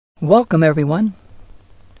Welcome, everyone,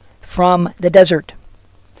 from the desert,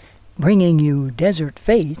 bringing you desert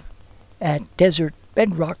faith at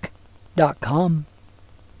DesertBedrock.com.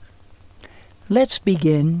 Let's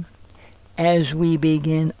begin as we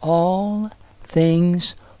begin all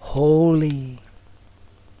things holy.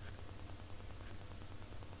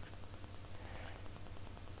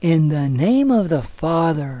 In the name of the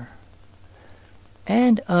Father,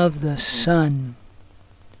 and of the Son,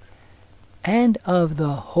 and of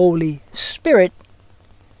the Holy Spirit.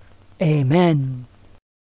 Amen.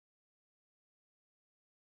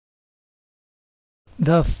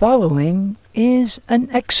 The following is an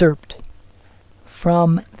excerpt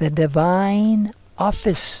from the Divine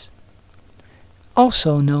Office,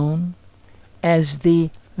 also known as the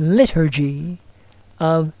Liturgy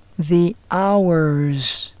of the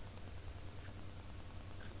Hours.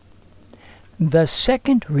 The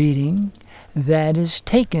second reading that is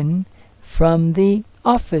taken from the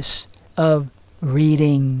Office of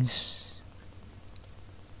Readings.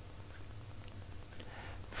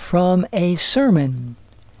 From a sermon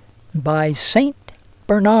by Saint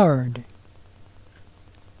Bernard,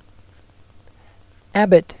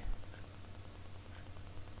 Abbot.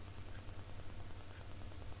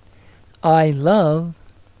 I love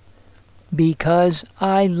because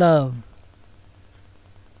I love.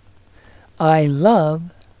 I love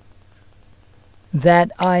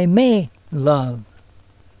that I may love.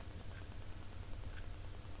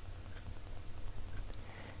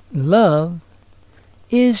 Love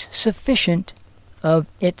is sufficient of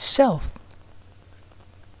itself.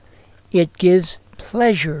 It gives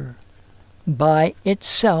pleasure by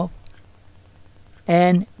itself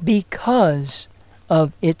and because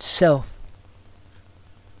of itself.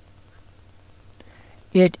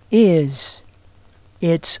 It is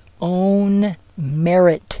its own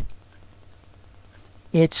merit,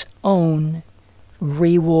 its own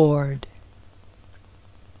reward.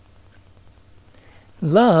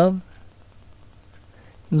 Love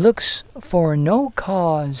looks for no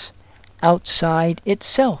cause outside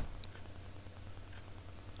itself,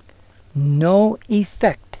 no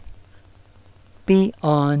effect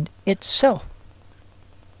beyond itself.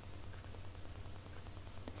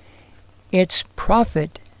 Its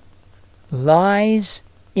profit lies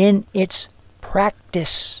in its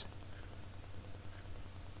practice.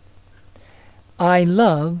 I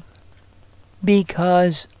love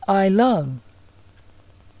because I love.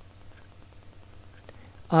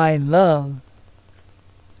 I love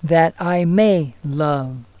that I may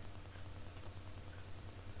love.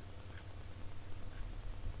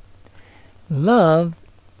 Love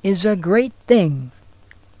is a great thing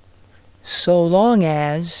so long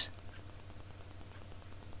as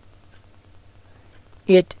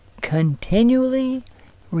it continually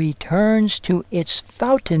returns to its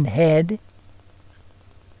fountainhead,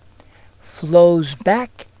 flows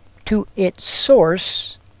back to its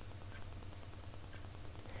source,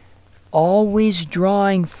 always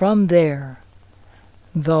drawing from there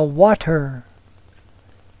the water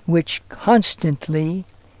which constantly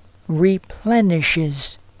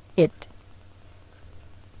replenishes it.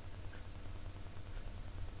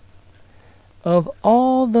 Of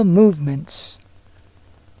all the movements,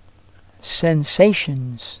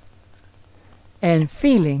 sensations, and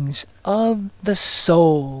feelings of the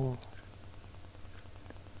soul,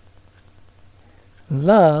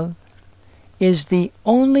 love is the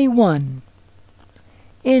only one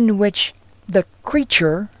in which the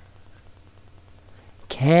creature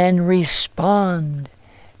can respond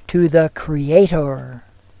to the Creator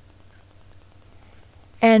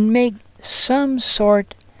and make some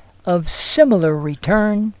sort of similar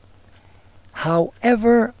return,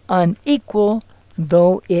 however unequal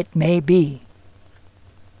though it may be.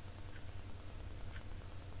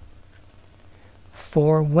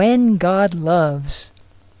 For when God loves,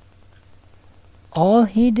 all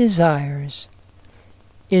He desires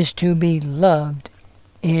is to be loved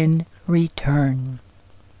in return.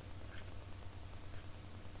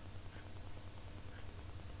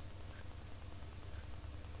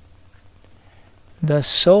 The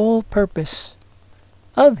sole purpose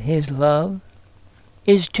of His love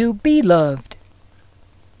is to be loved.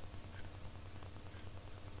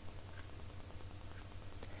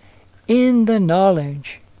 In the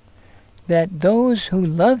knowledge that those who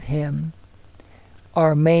love Him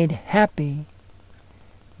are made happy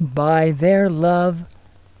by their love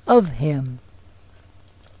of Him.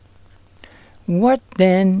 What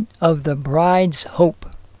then of the bride's hope,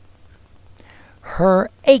 her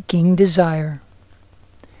aching desire,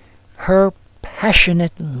 her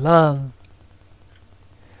passionate love,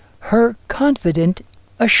 her confident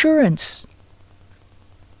assurance?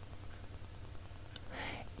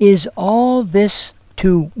 Is all this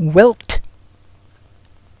to wilt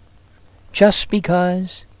just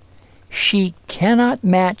because she cannot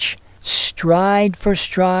match stride for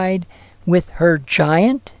stride with her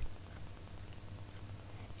giant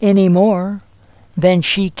any more than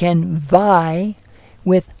she can vie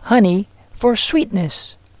with honey for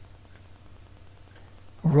sweetness,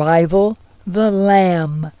 rival the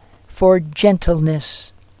lamb for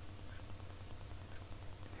gentleness,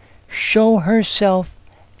 show herself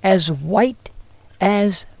as white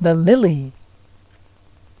as the lily,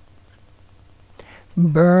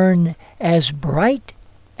 burn as bright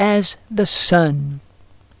as the sun,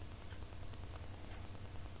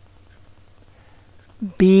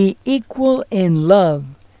 be equal in love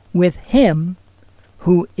with him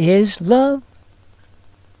who is love?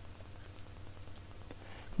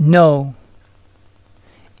 No,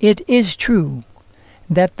 it is true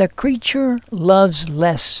that the creature loves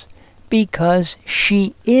less because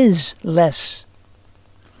she is less.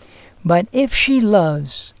 But if she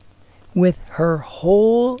loves with her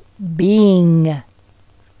whole being,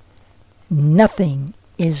 nothing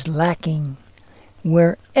is lacking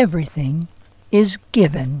where everything is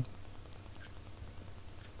given.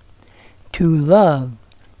 To love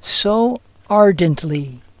so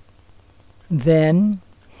ardently, then,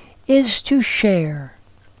 is to share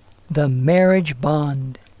the marriage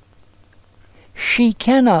bond. She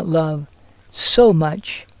cannot love so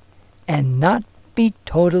much and not be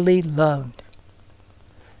totally loved.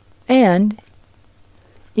 And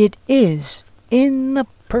it is in the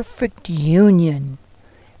perfect union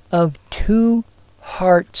of two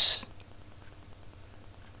hearts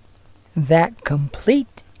that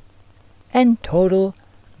complete and total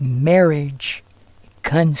marriage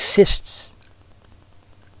consists.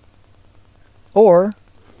 Or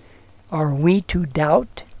are we to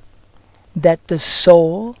doubt that the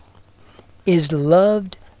soul is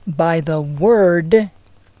loved by the Word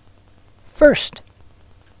first,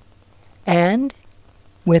 and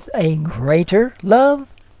with a greater love?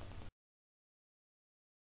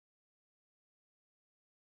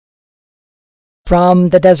 From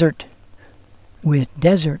the desert, with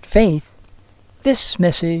desert faith, this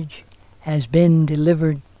message has been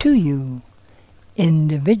delivered to you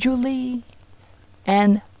individually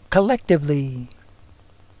and collectively.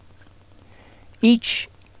 Each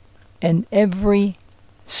and every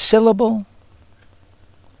syllable,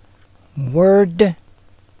 word,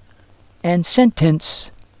 and sentence,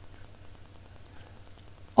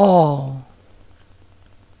 all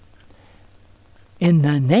in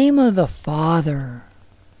the name of the Father,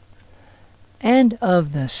 and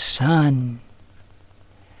of the Son,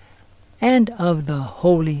 and of the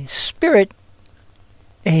Holy Spirit.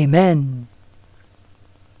 Amen.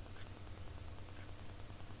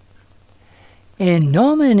 In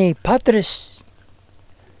nomine Patris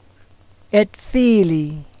et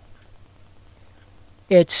Filii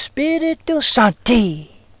et Spiritus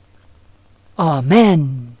Sancti.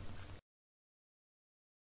 Amen.